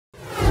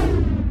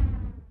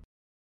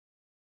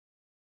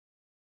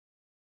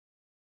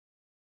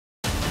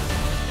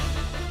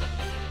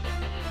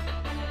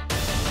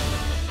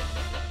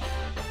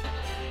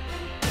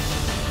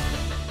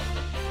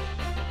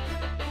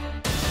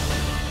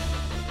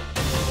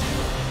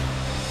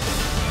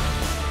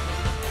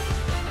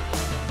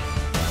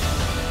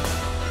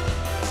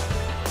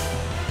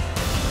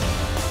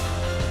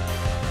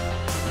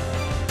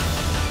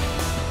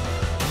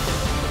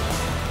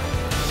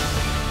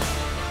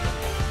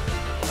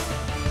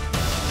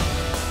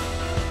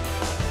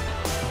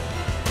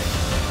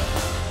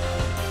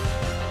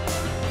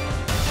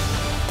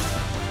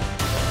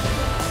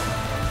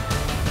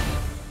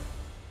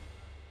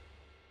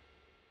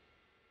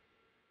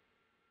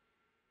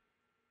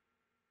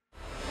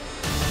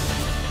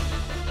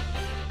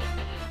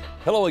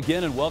Hello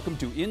again and welcome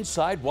to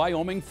Inside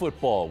Wyoming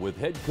Football with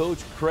head coach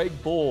Craig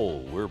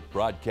Bohl. We're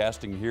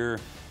broadcasting here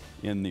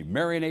in the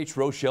Marion H.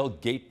 Rochelle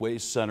Gateway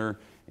Center.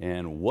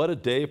 And what a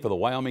day for the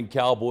Wyoming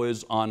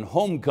Cowboys on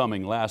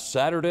homecoming last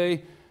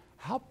Saturday.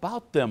 How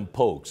about them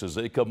Pokes as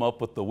they come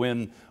up with the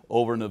win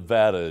over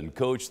Nevada? And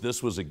coach,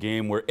 this was a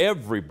game where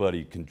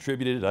everybody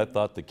contributed. I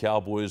thought the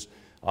Cowboys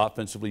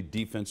offensively,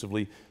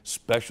 defensively,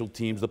 special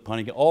teams, the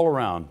punting, all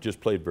around just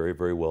played very,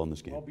 very well in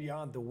this game. Well,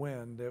 beyond the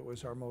win, it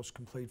was our most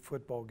complete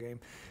football game.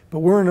 But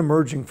we're an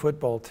emerging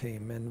football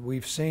team, and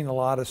we've seen a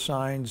lot of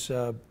signs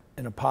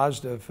in a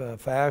positive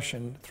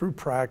fashion through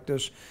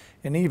practice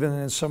and even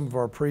in some of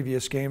our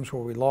previous games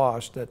where we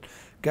lost, that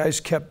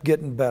guys kept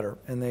getting better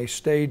and they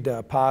stayed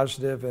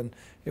positive, and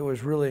it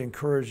was really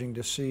encouraging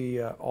to see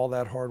all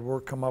that hard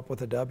work come up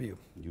with a W.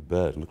 You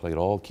bet. It looked like it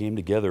all came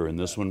together in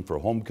this one for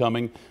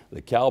homecoming.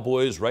 The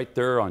Cowboys right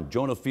there on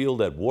Jonah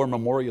Field at War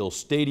Memorial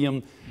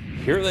Stadium.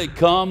 Here they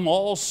come,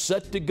 all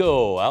set to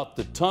go out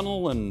the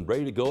tunnel and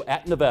ready to go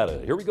at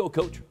Nevada. Here we go,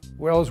 Coach.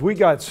 Well, as we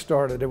got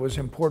started, it was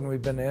important.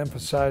 We've been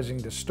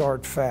emphasizing to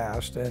start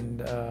fast, and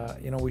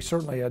we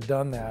certainly had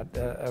done that.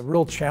 A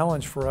real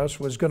challenge for us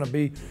was going to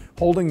be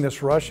holding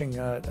this rushing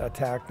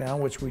attack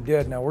down, which we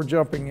did. Now we're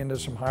jumping into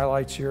some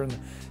highlights here in the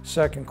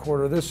second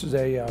quarter. This is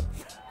a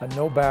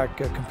no-back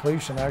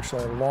completion,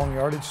 actually a long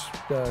yardage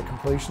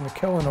completion to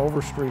Kellen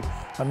Overstreet,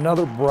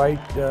 another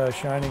bright,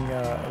 shining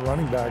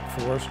running back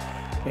for us.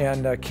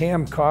 And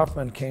Cam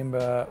Kaufman came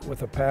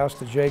with a pass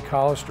to Jake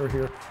Hollister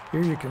here.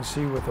 Here you can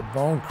see with a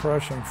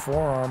bone-crushing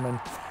forearm and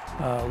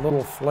a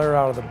little flare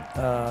out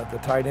of the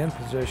tight end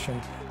position,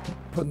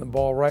 putting the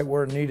ball right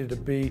where it needed to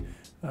be.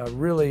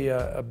 Really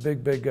a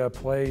big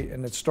play,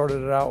 and it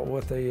started it out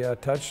with a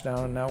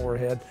touchdown, and now we're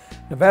ahead.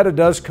 Nevada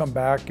does come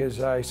back,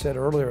 as I said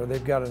earlier.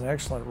 They've got an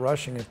excellent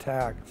rushing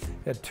attack.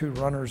 Had two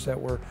runners that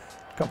were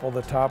a couple of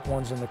the top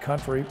ones in the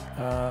country.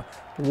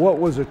 What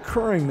was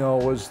occurring, though,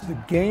 was the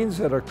gains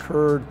that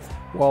occurred,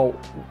 while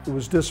it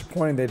was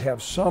disappointing they'd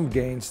have some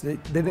gains, they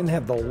didn't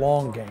have the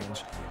long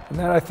gains. And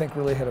that, I think,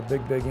 really had a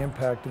big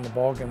impact in the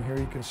ballgame. Here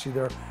you can see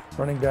their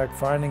running back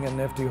finding a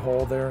nifty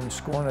hole there and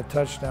scoring a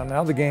touchdown.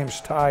 Now the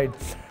game's tied.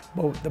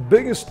 But the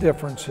biggest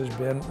difference has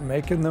been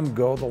making them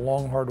go the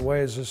long, hard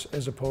way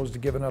as opposed to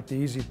giving up the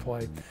easy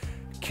play.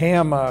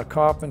 Cam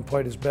Kaufman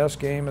played his best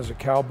game as a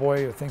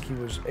Cowboy. I think he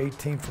was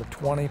 18 for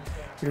 20.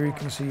 Here you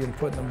can see him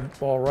putting the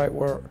ball right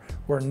where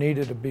it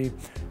needed to be.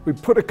 We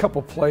put a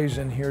couple plays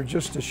in here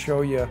just to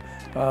show you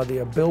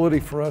the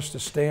ability for us to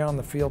stay on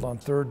the field on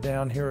third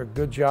down here. A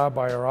good job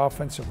by our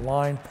offensive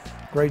line.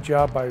 Great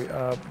job by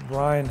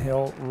Brian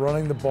Hill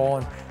running the ball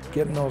and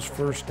getting those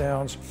first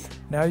downs.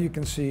 Now you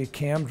can see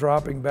Cam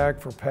dropping back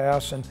for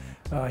pass, and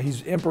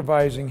he's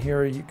improvising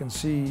here. You can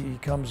see he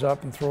comes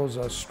up and throws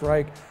a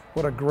strike.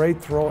 What a great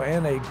throw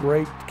and a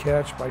great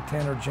catch by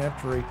Tanner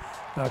Gentry.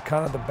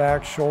 Kind of the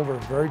back shoulder,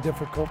 very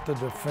difficult to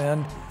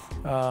defend.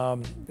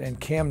 And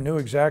Cam knew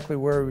exactly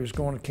where he was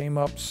going. Came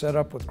up, set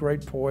up with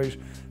great poise,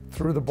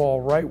 threw the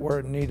ball right where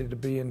it needed to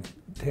be, and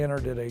Tanner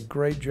did a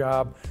great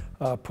job.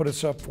 Put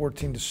us up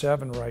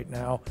 14-7 right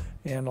now,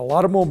 and a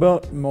lot of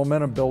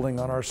momentum building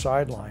on our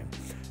sideline.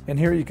 And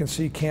here you can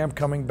see Cam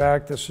coming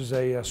back. This is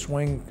a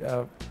swing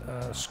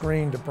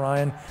screen to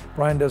Brian.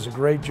 Brian does a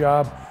great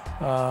job,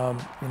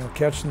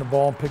 catching the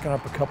ball and picking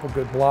up a couple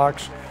good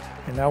blocks.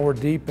 And now we're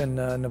deep in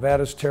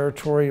Nevada's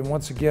territory. And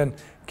once again,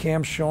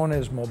 Cam's showing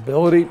his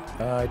mobility.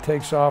 He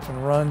takes off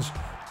and runs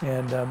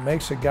and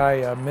makes a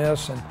guy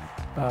miss. And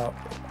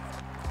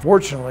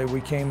fortunately,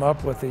 we came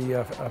up with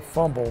a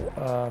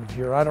fumble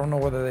here. I don't know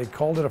whether they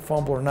called it a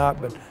fumble or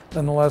not, but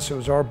nonetheless, it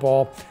was our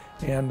ball.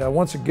 And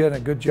once again, a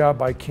good job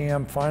by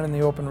Cam finding the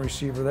open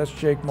receiver. That's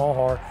Jake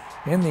Mulhar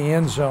in the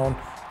end zone.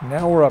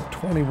 Now we're up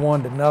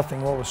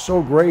 21-0. What was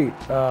so great,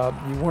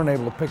 you weren't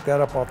able to pick that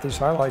up off these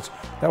highlights.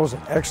 That was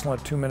an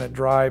excellent 2-minute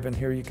drive, and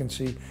here you can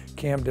see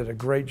Cam did a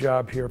great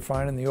job here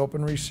finding the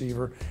open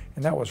receiver,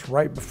 and that was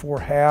right before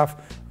half.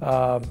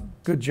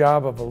 Good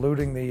job of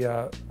eluding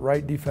the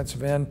right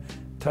defensive end.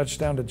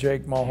 Touchdown to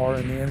Jake Mulhar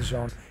in the end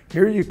zone.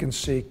 Here you can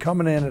see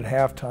coming in at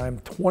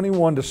halftime,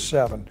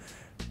 21-7.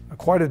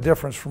 Quite a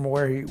difference from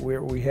where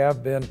we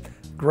have been.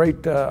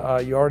 Great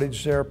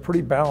yardage there,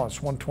 pretty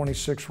balanced,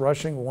 126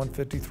 rushing,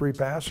 153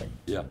 passing.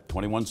 Yeah,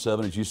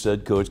 21-7, as you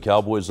said, Coach.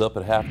 Cowboys up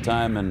at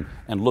halftime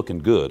and looking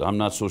good. I'm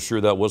not so sure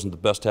that wasn't the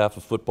best half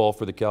of football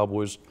for the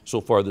Cowboys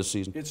so far this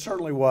season. It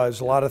certainly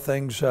was. A lot of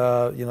things,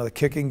 the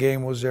kicking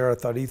game was there. I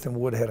thought Ethan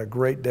Wood had a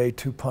great day,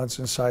 2 punts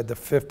inside the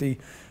 50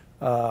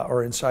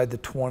 or inside the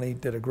 20,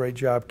 did a great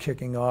job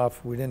kicking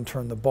off. We didn't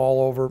turn the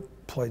ball over,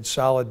 played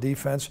solid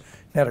defense,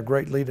 and had a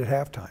great lead at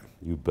halftime.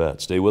 You bet.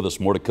 Stay with us.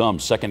 More to come.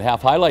 Second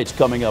half highlights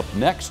coming up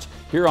next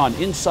here on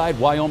Inside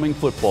Wyoming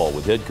Football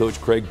with head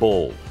coach Craig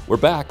Bohl. We're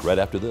back right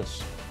after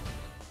this.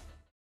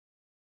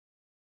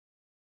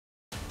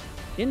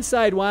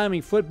 Inside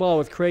Wyoming Football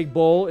with Craig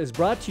Bohl is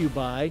brought to you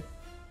by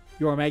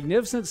your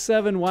Magnificent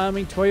 7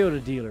 Wyoming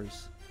Toyota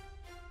dealers,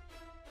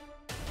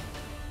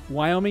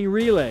 Wyoming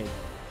Relay,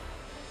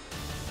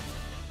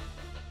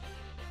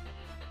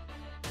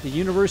 the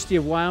University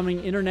of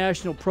Wyoming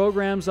International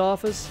Programs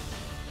Office,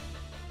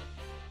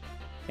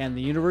 and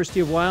the University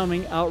of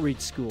Wyoming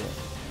Outreach School.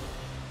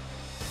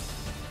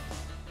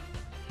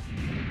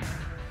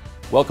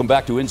 Welcome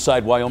back to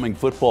Inside Wyoming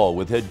Football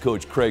with head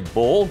coach Craig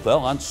Bohl. Well,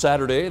 on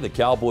Saturday, the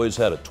Cowboys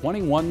had a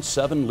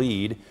 21-7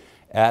 lead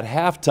at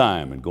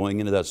halftime. And going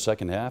into that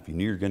second half, you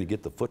knew you were going to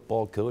get the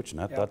football coach,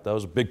 and I thought that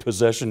was a big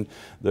possession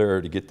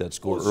there to get that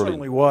score early. It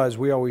certainly was.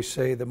 We always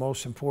say the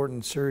most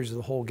important series of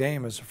the whole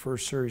game is the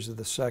first series of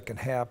the second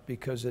half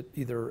because it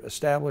either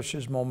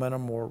establishes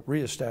momentum or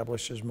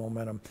reestablishes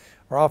momentum.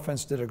 Our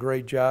offense did a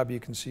great job. You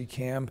can see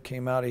Cam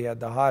came out, he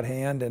had the hot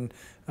hand, and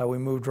we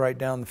moved right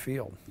down the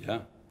field. Yeah.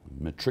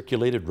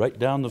 Matriculated right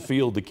down the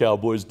field, the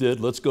Cowboys did.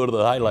 Let's go to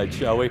the highlights,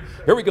 shall we?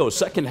 Here we go,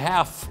 second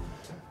half.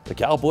 The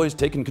Cowboys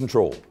taking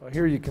control. Well,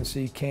 here you can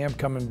see Cam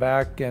coming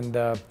back, and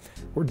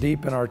we're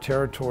deep in our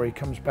territory. He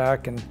comes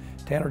back, and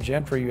Tanner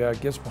Gentry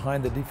gets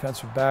behind the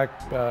defensive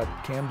back.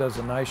 Cam does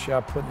a nice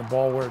job putting the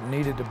ball where it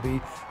needed to be.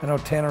 I know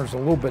Tanner's a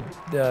little bit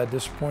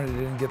disappointed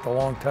he didn't get the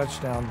long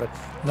touchdown, but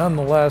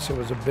nonetheless, it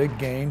was a big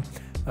gain.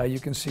 You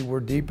can see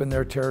we're deep in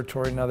their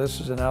territory. Now, this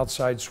is an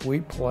outside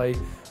sweep play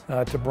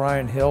to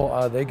Brian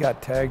Hill. They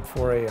got tagged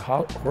for a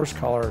horse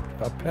collar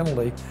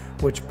penalty,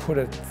 which put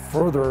it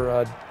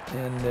further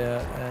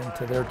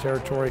into their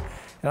territory.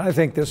 And I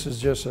think this is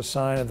just a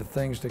sign of the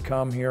things to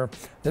come here.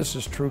 This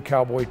is true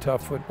Cowboy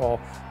tough football.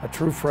 A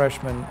true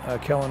freshman,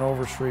 Kellen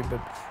Overstreet,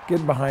 but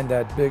getting behind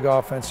that big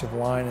offensive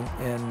line,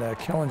 and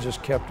Kellen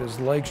just kept his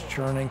legs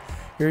churning.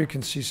 Here you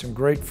can see some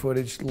great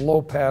footage,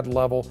 low pad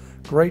level,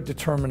 great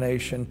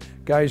determination.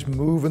 Guys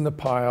moving the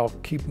pile,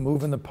 keep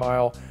moving the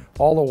pile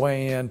all the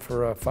way in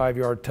for a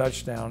 5-yard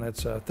touchdown.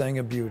 It's a thing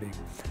of beauty.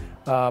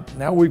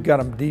 Now we've got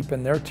them deep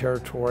in their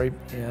territory,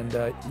 and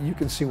you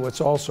can see what's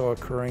also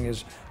occurring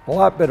is a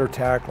lot better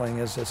tackling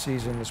as the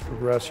season has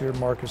progressed here.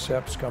 Marcus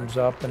Epps comes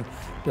up and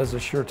does a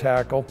sure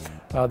tackle.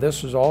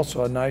 This is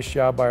also a nice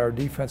job by our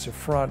defensive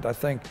front. I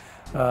think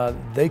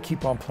they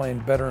keep on playing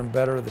better and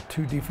better, the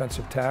two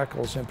defensive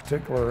tackles in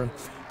particular,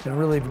 and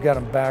really we've got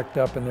them backed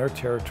up in their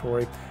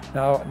territory.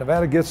 Now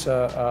Nevada gets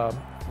a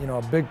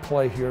big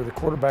play here. The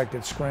quarterback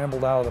gets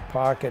scrambled out of the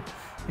pocket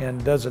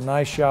and does a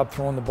nice job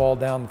throwing the ball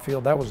down the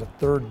field. That was a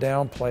third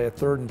down play, a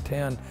 3rd and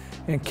 10,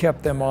 and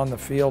kept them on the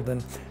field.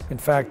 And in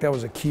fact, that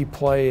was a key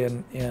play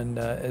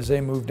as they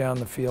moved down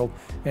the field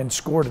and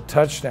scored a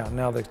touchdown.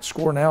 Now the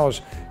score now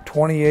is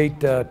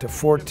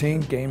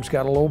 28-14. Game's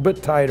got a little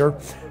bit tighter.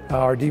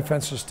 Our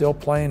defense is still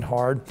playing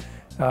hard.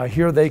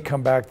 Here they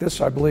come back.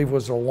 This, I believe,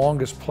 was the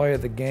longest play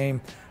of the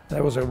game.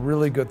 That was a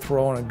really good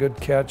throw and a good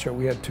catch.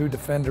 We had 2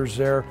 defenders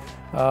there.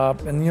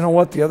 And you know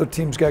what? The other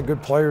team's got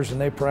good players, and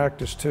they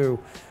practice too.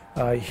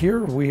 Here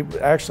we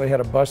actually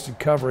had a busted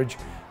coverage,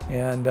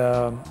 and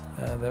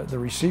the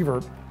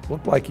receiver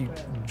looked like he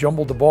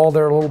jumbled the ball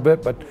there a little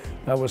bit, but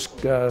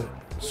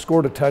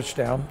scored a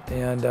touchdown.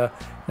 And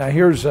now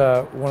here's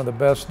one of the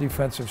best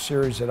defensive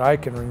series that I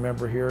can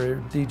remember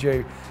here.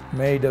 DJ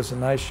May does a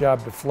nice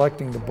job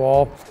deflecting the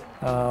ball.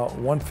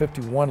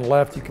 1:51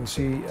 left. You can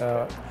see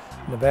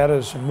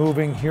Nevada's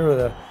moving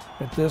here.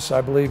 This, I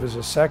believe, is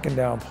a 2nd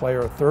down play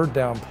or a 3rd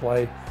down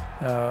play.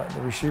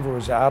 The receiver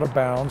was out of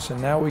bounds,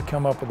 and now we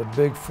come up with a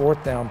big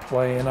 4th down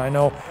play. And I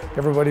know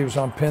everybody was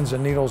on pins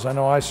and needles. I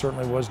know I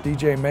certainly was.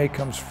 DJ May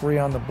comes free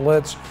on the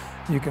blitz.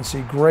 You can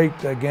see great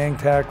gang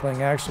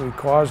tackling actually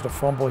caused a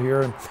fumble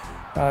here. And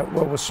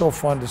what was so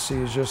fun to see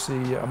is just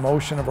the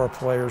emotion of our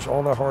players.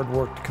 All the hard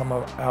work to come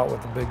out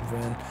with a big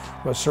win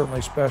was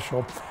certainly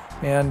special.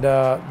 And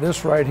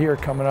this right here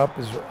coming up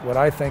is what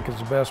I think is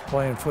the best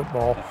play in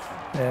football.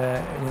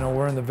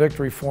 We're in the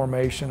victory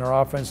formation.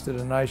 Our offense did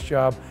a nice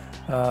job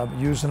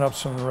using up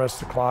some of the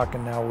rest of the clock,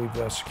 and now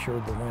we've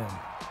secured the win.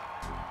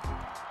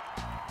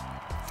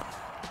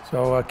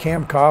 So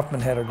Cam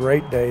Kaufman had a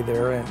great day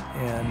there,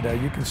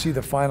 and you can see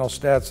the final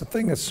stats. The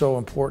thing that's so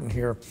important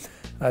here,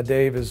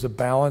 Dave, is the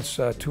balance,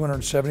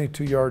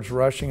 272 yards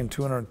rushing and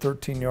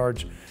 213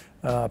 yards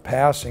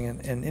passing,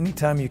 and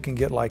anytime you can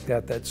get like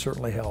that, that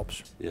certainly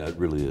helps. Yeah, it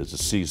really is. To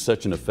see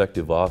such an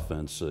effective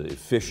offense,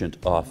 efficient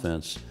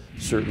offense,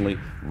 certainly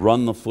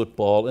run the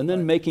football, and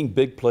then making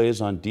big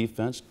plays on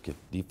defense.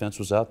 Defense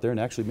was out there and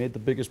actually made the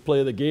biggest play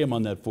of the game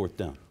on that 4th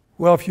down.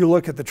 Well, if you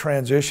look at the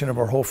transition of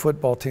our whole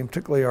football team,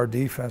 particularly our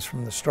defense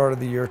from the start of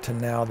the year to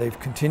now, they've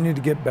continued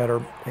to get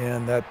better,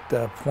 and that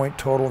point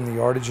total and the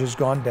yardage has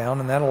gone down,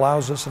 and that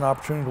allows us an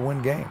opportunity to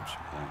win games.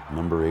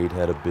 Number 8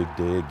 had a big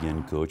day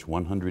again, Coach,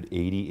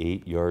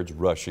 188 yards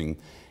rushing,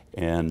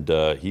 and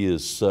he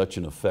is such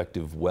an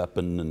effective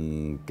weapon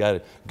and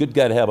good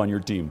guy to have on your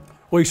team.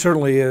 Well, he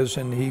certainly is,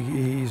 and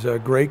he's a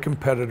great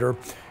competitor.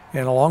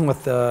 And along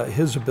with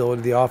his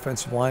ability, the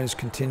offensive line is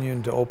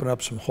continuing to open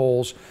up some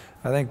holes.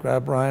 I think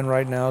Brian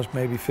right now is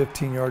maybe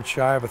 15 yards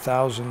shy of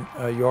 1,000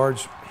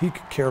 yards. He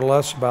could care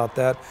less about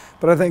that,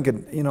 but I think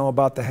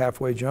about the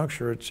halfway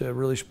juncture, it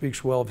really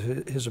speaks well of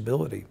his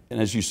ability. And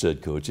as you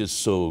said, Coach, it's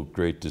so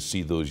great to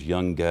see those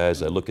young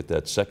guys. I look at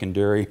that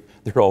secondary;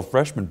 they're all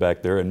freshmen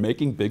back there and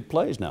making big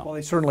plays now. Well,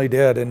 they certainly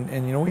did,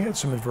 and we had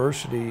some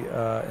adversity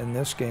in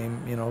this game.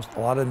 A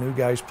lot of new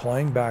guys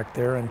playing back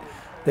there, and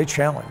they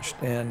challenged,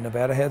 and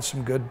Nevada had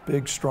some good,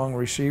 big, strong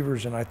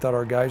receivers, and I thought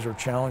our guys were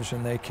challenged,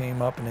 and they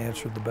came up and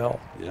answered the bell.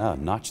 Yeah,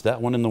 notch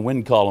that one in the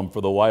win column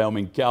for the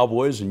Wyoming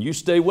Cowboys, and you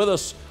stay with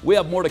us. We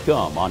have more to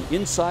come on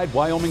Inside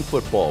Wyoming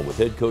Football with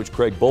head coach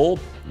Craig Bohl.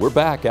 We're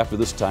back after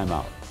this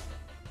timeout.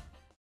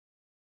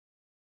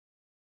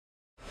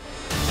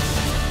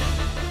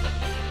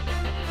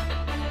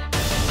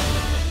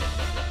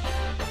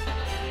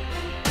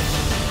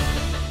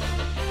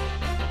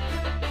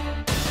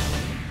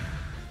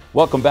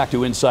 Welcome back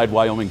to Inside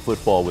Wyoming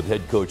Football with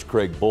head coach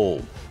Craig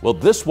Bohl. Well,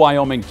 this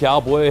Wyoming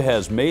Cowboy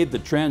has made the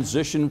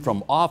transition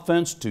from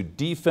offense to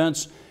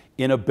defense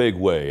in a big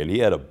way, and he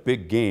had a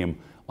big game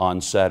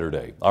on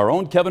Saturday. Our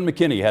own Kevin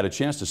McKinney had a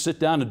chance to sit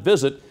down and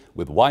visit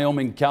with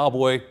Wyoming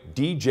Cowboy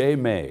DJ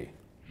May.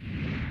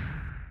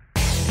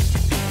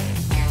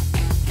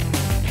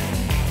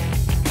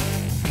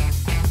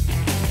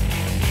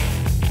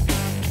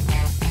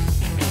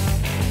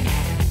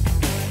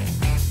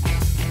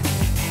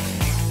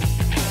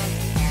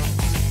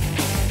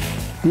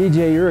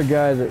 DJ, you're a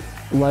guy that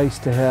likes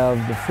to have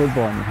the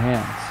football in your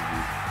hands.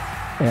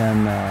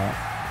 And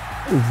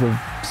the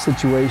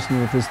situation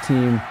with this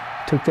team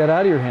took that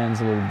out of your hands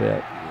a little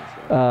bit.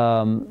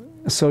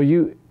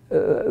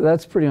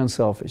 That's pretty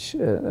unselfish.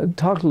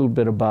 Talk a little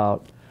bit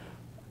about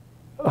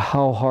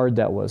how hard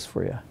that was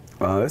for you.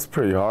 It's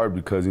pretty hard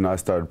because, I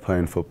started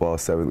playing football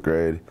 7th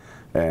grade.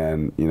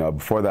 And,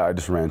 before that I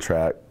just ran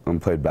track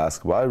and played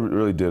basketball. I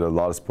really did a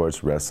lot of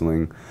sports,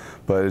 wrestling.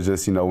 But it's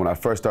just, when I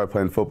first started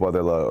playing football,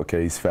 they're like,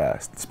 okay, he's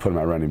fast. Let's put him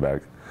at running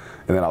back.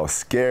 And then I was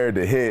scared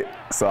to hit,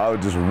 so I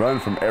would just run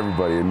from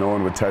everybody and no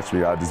one would touch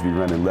me. I'd just be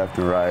running left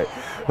and right.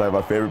 Like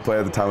my favorite player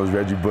at the time was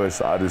Reggie Bush,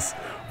 so I'd just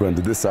run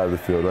to this side of the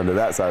field, run to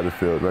that side of the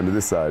field, run to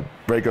this side,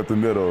 break up the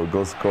middle,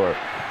 go score.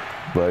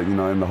 But,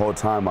 in the whole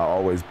time I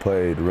always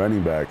played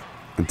running back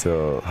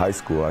until high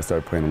school. I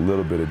started playing a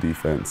little bit of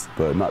defense,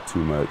 but not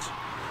too much.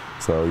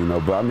 So,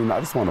 but I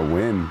just want to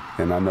win.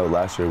 And I know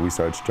last year we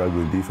started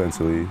struggling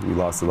defensively. We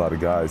lost a lot of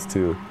guys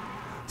too.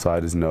 So I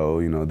just know,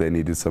 they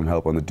needed some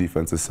help on the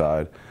defensive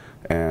side.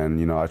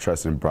 And, I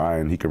trust in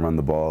Brian. He can run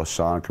the ball.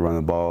 Sean can run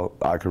the ball.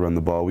 I can run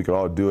the ball. We could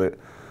all do it.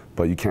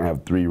 But you can't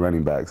have 3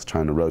 running backs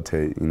trying to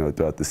rotate,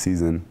 throughout the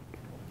season.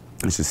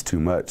 It's just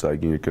too much.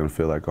 Like, you're going to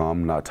feel like, oh,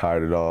 I'm not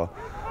tired at all.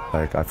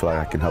 Like, I feel like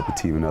I can help the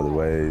team in other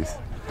ways.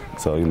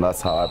 So,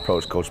 that's how I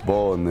approached Coach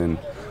Bohl. And then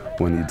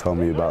when he told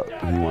me about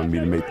he wanted me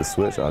to make the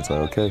switch, I was like,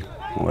 okay,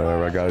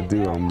 whatever I got to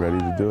do, I'm ready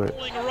to do it.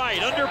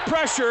 Right, under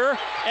pressure,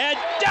 and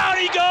down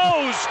he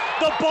goes.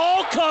 The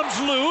ball comes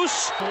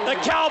loose. The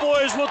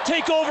Cowboys will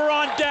take over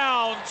on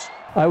downs.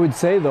 I would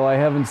say, though, I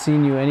haven't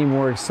seen you any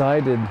more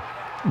excited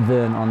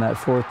than on that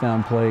 4th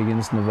down play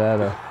against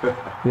Nevada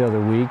the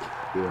other week.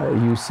 Yeah.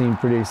 You seem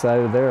pretty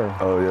excited there.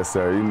 Oh, yes,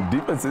 sir.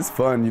 Defense is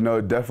fun.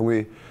 It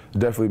definitely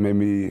made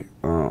me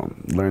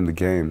learn the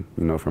game,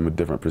 from a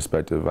different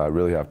perspective. I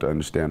really have to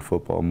understand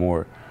football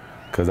more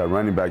because at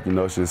running back,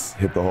 it's just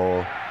hit the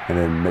hole and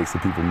then make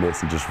some people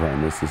miss and just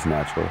run. It's just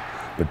natural.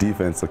 But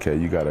defense, okay,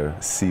 you got to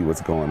see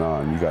what's going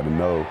on. You got to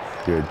know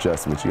your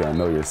adjustments. You got to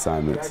know your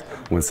assignments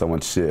when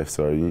someone shifts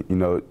or,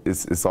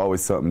 it's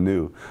always something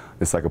new.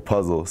 It's like a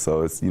puzzle.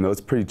 So it's,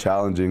 it's pretty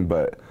challenging,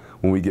 but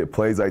when we get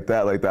plays like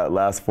that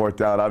last 4th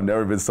down, I've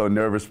never been so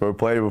nervous for a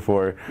play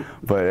before.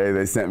 But hey,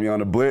 they sent me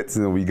on a blitz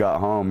and we got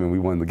home and we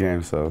won the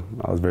game, so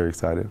I was very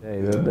excited.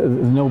 Hey,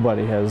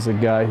 nobody has a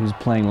guy who's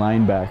playing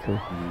linebacker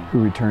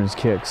who returns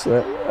kicks.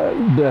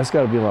 That's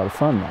got to be a lot of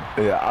fun,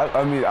 though. Yeah,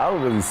 I mean, I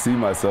don't really see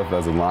myself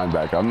as a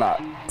linebacker. I'm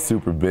not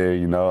super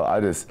big,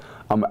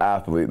 I'm an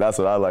athlete. That's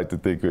what I like to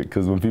think,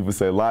 because when people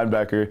say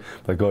linebacker,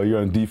 like, oh,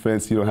 you're on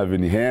defense, you don't have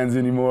any hands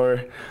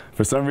anymore.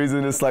 For some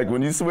reason, it's like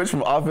when you switch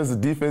from offense to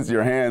defense,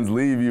 your hands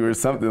leave you or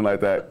something like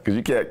that, because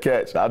you can't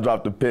catch. I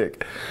dropped a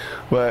pick.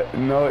 But,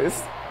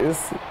 it's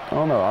I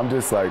don't know. I'm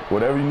just like,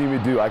 whatever you need me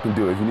to do, I can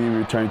do it. If you need me to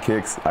return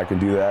kicks, I can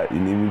do that. You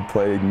need me to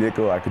play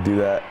nickel, I can do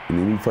that. You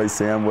need me to play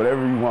Sam,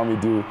 whatever you want me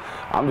to do.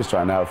 I'm just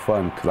trying to have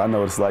fun, because I know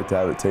what it's like to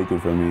have it taken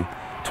from me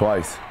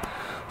twice.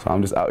 So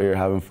I'm just out here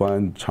having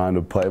fun, trying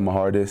to play my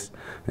hardest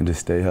and just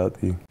stay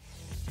healthy.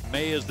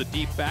 May is the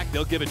deep back.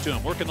 They'll give it to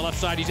him. Working the left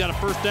side. He's got a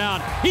 1st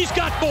down. He's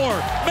got more.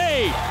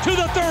 May to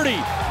the 30.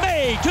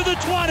 May to the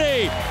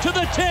 20. To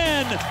the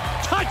 10.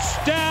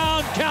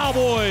 Touchdown,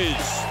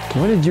 Cowboys.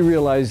 When did you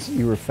realize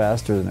you were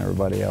faster than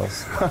everybody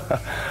else?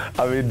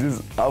 I mean,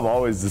 I've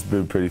always just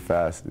been pretty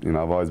fast. I've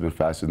always been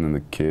faster than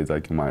the kids.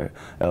 Like in my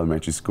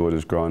elementary school,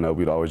 just growing up,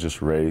 we'd always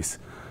just race.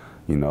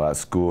 At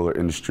school or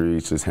in the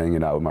streets, just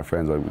hanging out with my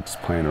friends, like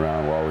just playing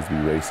around, we'll always be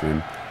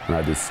racing. And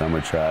I did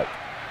summer track.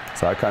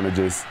 So I kind of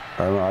just,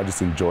 I don't know, I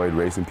just enjoyed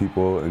racing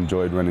people,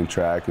 enjoyed running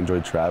track,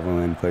 enjoyed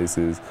traveling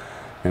places.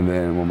 And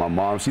then when my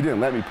mom, she didn't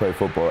let me play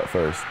football at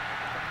first.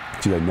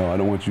 She's like, no, I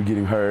don't want you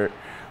getting hurt.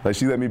 Like,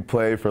 she let me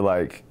play for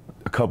like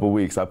a couple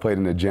weeks. I played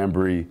in a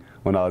jamboree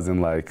when I was in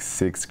like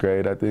 6th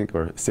grade, I think,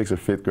 or 6th or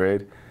 5th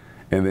grade.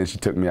 And then she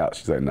took me out.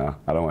 She's like, no,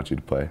 I don't want you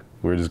to play.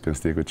 We're just gonna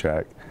stick with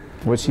track.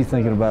 What's she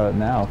thinking about it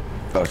now?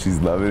 Oh, she's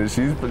loving it.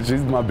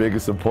 She's my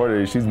biggest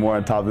supporter. She's more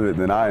on top of it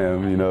than I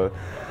am, you know.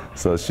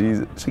 So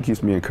she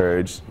keeps me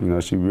encouraged. You know,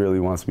 she really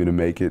wants me to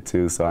make it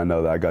too. So I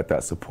know that I got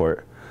that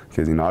support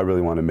because, you know, I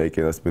really want to make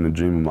it. That's been a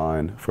dream of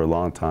mine for a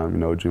long time. You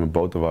know, a dream of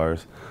both of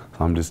ours.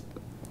 So I'm just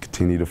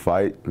continue to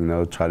fight. You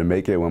know, try to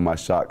make it. When my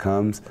shot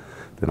comes,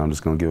 then I'm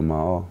just gonna give it my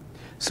all.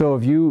 So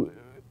if you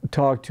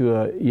talked to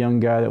a young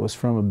guy that was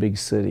from a big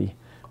city,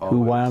 who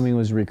Wyoming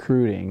was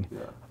recruiting,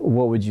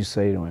 what would you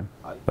say to him?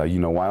 Like, you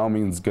know,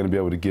 Wyoming's going to be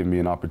able to give me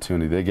an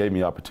opportunity. They gave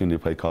me an opportunity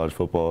to play college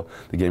football.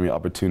 They gave me an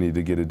opportunity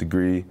to get a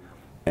degree.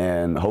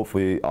 And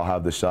hopefully I'll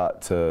have the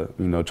shot to,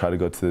 you know, try to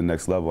go to the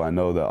next level. I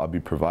know that I'll be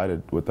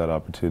provided with that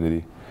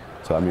opportunity.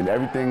 So, I mean,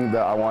 everything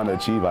that I want to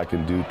achieve, I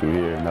can do through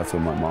here. And that's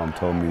what my mom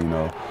told me, you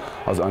know.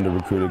 I was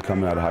under-recruited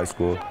coming out of high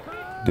school.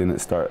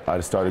 I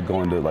started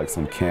going to, like,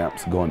 some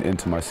camps going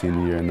into my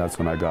senior year, and that's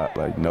when I got,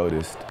 like,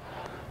 noticed.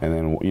 And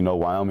then, you know,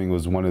 Wyoming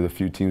was one of the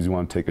few teams who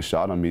want to take a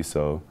shot on me,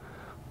 so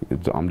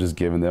I'm just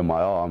giving them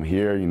my all. I'm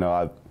here, you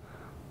know,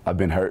 I've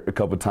been hurt a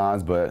couple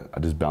times, but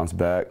I just bounce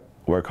back,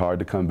 work hard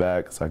to come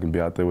back so I can be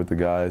out there with the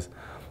guys.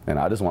 And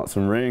I just want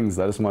some rings.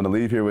 I just want to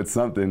leave here with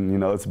something. You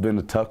know, it's been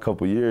a tough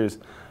couple years.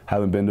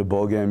 Haven't been to a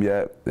bowl game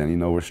yet, and, you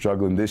know, we're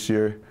struggling this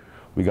year.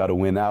 We got to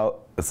win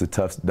out. That's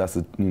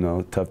a you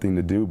know, tough thing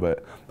to do,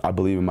 but I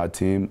believe in my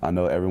team. I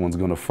know everyone's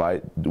going to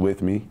fight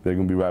with me. They're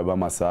going to be right by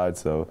my side,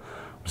 so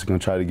I'm just going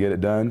to try to get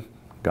it done.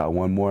 Got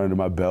one more under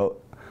my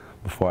belt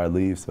before I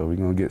leave, so we're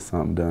going to get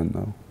something done,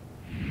 though.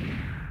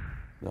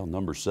 Well,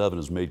 number 7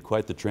 has made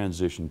quite the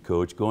transition,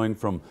 Coach, going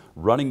from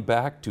running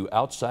back to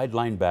outside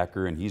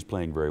linebacker, and he's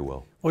playing very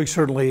well. Well, he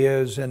certainly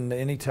is, and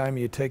anytime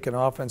you take an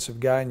offensive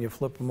guy and you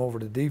flip him over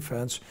to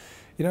defense,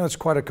 you know, it's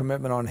quite a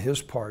commitment on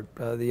his part.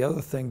 The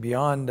other thing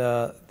beyond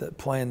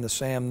playing the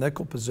Sam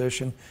nickel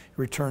position,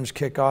 he returns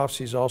kickoffs.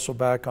 He's also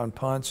back on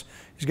punts.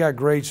 He's got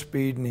great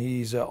speed, and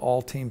he's an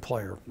all-team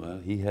player. Well,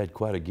 he had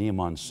quite a game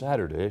on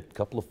Saturday. A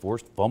couple of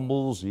forced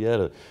fumbles. He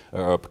had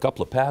a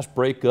couple of pass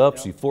breakups.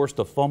 Yep. He forced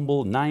a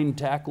fumble, 9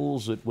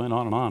 tackles. It went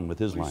on and on with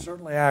his line. He's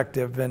certainly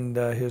active, and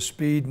his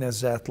speed and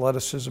his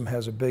athleticism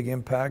has a big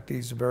impact.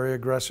 He's a very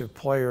aggressive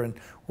player, and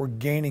we're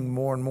gaining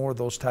more and more of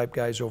those type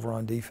guys over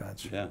on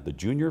defense. Yeah, the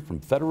junior from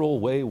Federal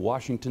Way,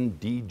 Washington,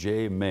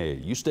 DJ May.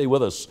 You stay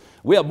with us.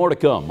 We have more to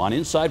come on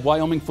Inside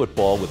Wyoming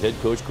Football with head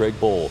coach Craig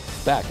Bohl.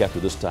 Back after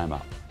this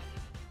timeout.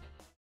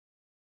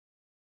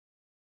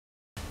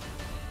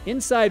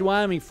 Inside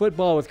Wyoming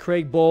Football with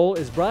Craig Bohl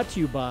is brought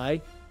to you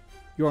by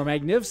your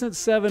Magnificent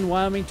 7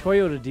 Wyoming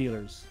Toyota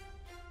dealers,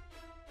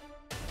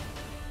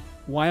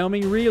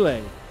 Wyoming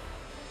Relay,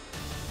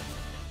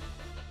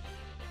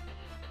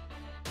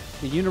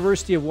 the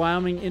University of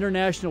Wyoming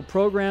International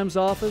Programs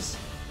Office,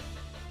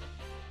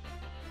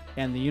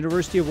 and the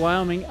University of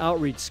Wyoming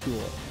Outreach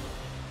School.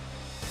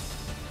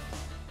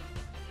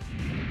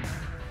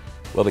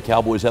 Well, the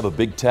Cowboys have a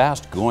big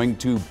task going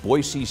to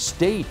Boise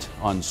State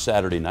on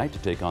Saturday night to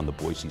take on the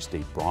Boise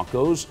State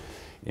Broncos.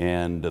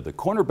 And the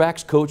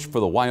cornerbacks coach for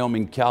the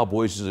Wyoming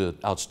Cowboys is an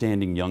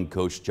outstanding young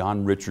coach.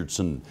 John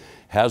Richardson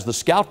has the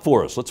scout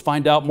for us. Let's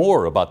find out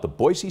more about the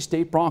Boise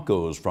State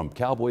Broncos from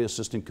Cowboy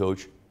assistant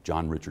coach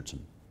John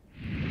Richardson.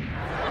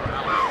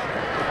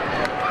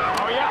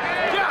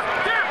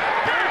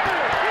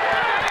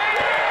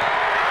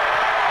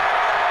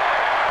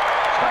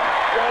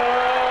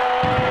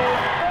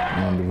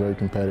 Very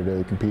competitive.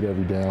 They compete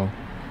every down.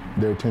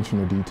 Their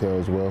attention to detail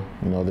as well.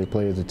 You know, they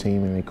play as a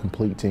team and a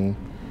complete team,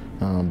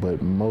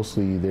 but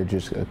mostly they're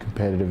just a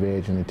competitive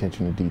edge and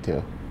attention to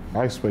detail.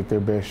 I expect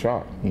their best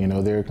shot. You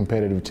know, they're a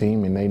competitive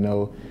team, and they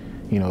know,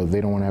 you know, they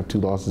don't want to have 2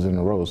 losses in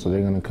a row, so they're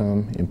going to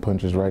come and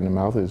punch us right in the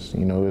mouth. It's,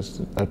 you know,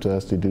 it's up to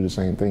us to do the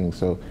same thing.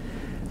 So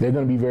they're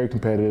going to be very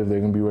competitive. They're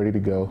going to be ready to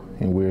go,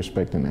 and we're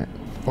expecting that.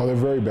 Well, they're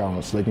very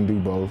balanced. They can do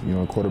both. You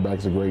know,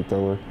 quarterback's a great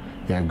thrower.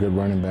 They have good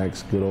running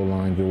backs, good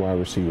O-line, good wide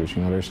receivers.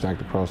 You know, they're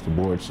stacked across the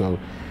board. So,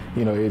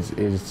 you know,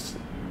 it's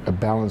a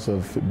balance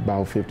of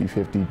about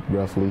 50-50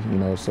 roughly, you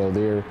know. So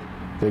they're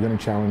going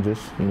to challenge us,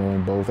 you know,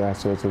 in both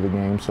aspects of the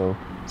game. So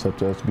it's up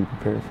to us to be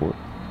prepared for it.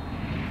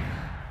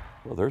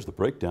 Well, there's the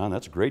breakdown.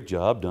 That's a great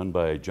job done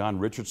by John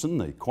Richardson,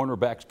 the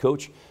cornerbacks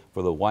coach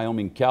for the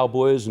Wyoming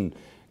Cowboys. And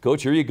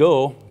Coach, here you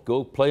go.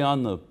 Go play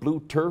on the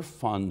blue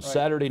turf on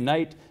Saturday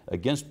night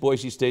against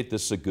Boise State.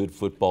 This is a good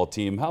football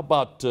team. How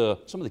about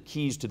some of the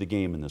keys to the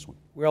game in this one?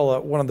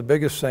 Well, one of the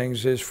biggest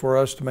things is for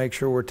us to make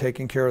sure we're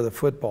taking care of the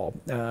football.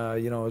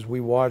 You know, as we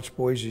watch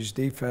Boise's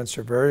defense,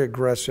 they're very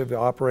aggressive. They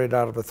operate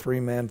out of a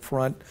 3-man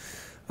front.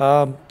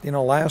 You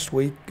know, last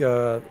week,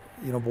 you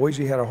know,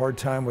 Boise had a hard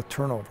time with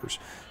turnovers.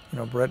 You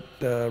know, Brett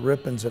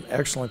Rippin's an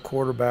excellent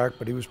quarterback,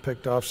 but he was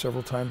picked off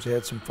several times. He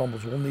had some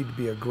fumbles. We'll need to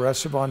be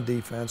aggressive on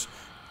defense,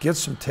 get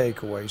some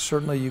takeaways.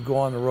 Certainly you go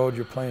on the road,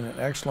 you're playing an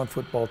excellent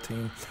football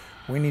team.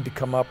 We need to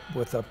come up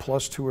with a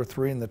 +2 or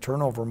 3 in the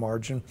turnover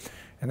margin,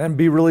 and then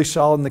be really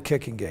solid in the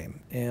kicking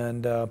game.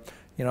 And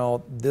you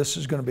know, this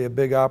is going to be a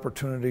big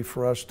opportunity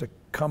for us to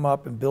come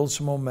up and build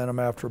some momentum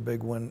after a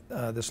big win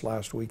this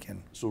last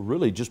weekend. So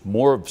really just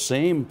more of the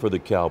same for the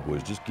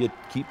Cowboys. Just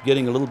keep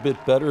getting a little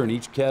bit better in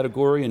each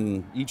category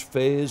and each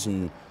phase,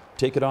 and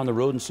take it on the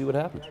road and see what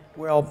happens.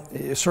 Well,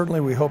 certainly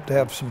we hope to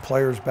have some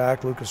players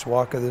back. Lucas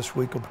Waka this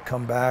week will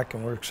come back,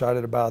 and we're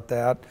excited about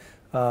that.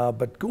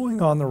 But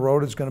going on the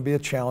road is going to be a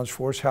challenge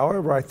for us.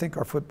 However, I think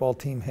our football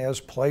team has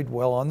played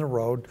well on the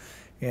road,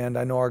 and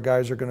I know our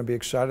guys are going to be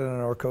excited, and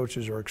our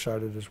coaches are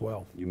excited as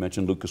well. You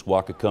mentioned Lucas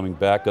Waka coming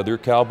back. Are there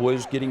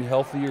Cowboys getting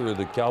healthier, or are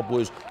the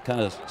Cowboys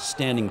kind of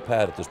standing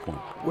pat at this point?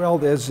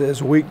 Well, as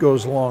the week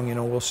goes along, you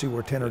know, we'll see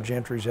where Tanner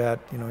Gentry's at.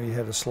 You know, he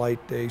had a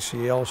slight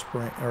ACL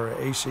sprain or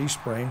AC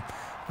sprain.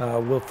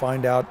 We'll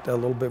find out a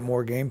little bit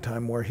more game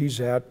time where he's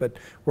at, but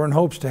we're in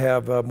hopes to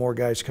have more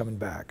guys coming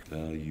back.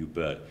 You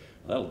bet.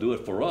 That'll do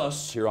it for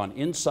us here on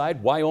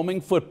Inside Wyoming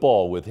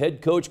Football with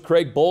head coach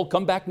Craig Bohl.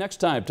 Come back next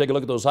time. Take a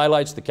look at those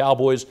highlights, the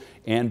Cowboys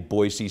and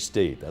Boise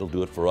State. That'll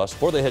do it for us.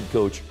 For the head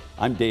coach,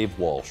 I'm Dave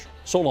Walsh.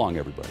 So long,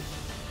 everybody.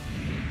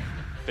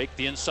 Fake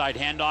the inside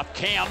handoff.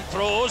 Cam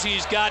throws.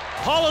 He's got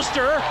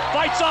Hollister.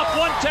 Fights off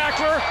one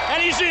tackler,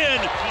 and he's in.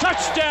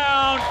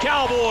 Touchdown,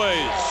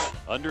 Cowboys.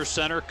 Under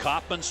center,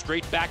 Kaufman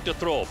straight back to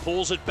throw.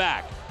 Pulls it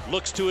back.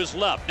 Looks to his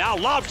left. Now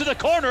lobs to the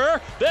corner.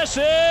 This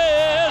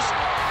is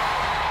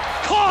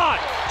caught!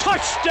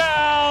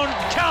 Touchdown,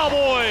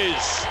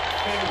 Cowboys!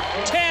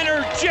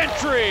 Tanner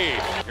Gentry.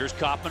 Here's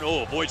Kaufman.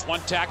 Oh, avoids one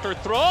tackler.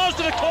 Throws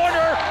to the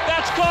corner.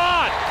 That's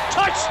caught!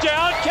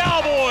 Touchdown,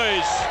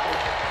 Cowboys!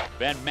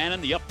 Van Manen,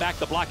 the up back,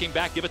 the blocking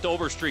back, give it to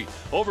Overstreet.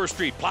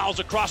 Overstreet plows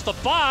across the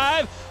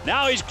 5.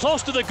 Now he's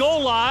close to the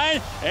goal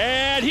line,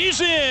 and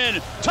he's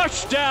in.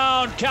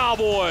 Touchdown,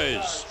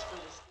 Cowboys!